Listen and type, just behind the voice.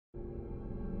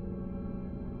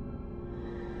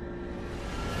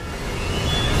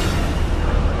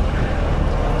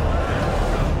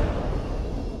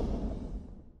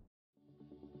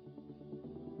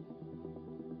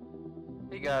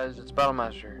guys, it's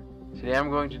BattleMaster. Today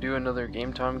I'm going to do another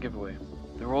game time giveaway.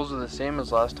 The rules are the same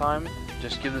as last time.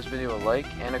 Just give this video a like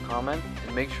and a comment,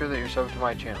 and make sure that you're subbed to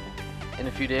my channel. In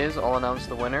a few days I'll announce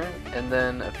the winner, and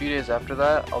then a few days after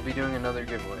that I'll be doing another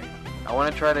giveaway. I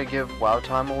want to try to give WoW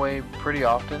time away pretty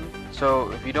often,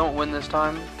 so if you don't win this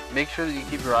time, make sure that you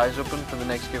keep your eyes open for the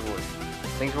next giveaway.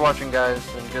 Thanks for watching guys,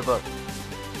 and good luck.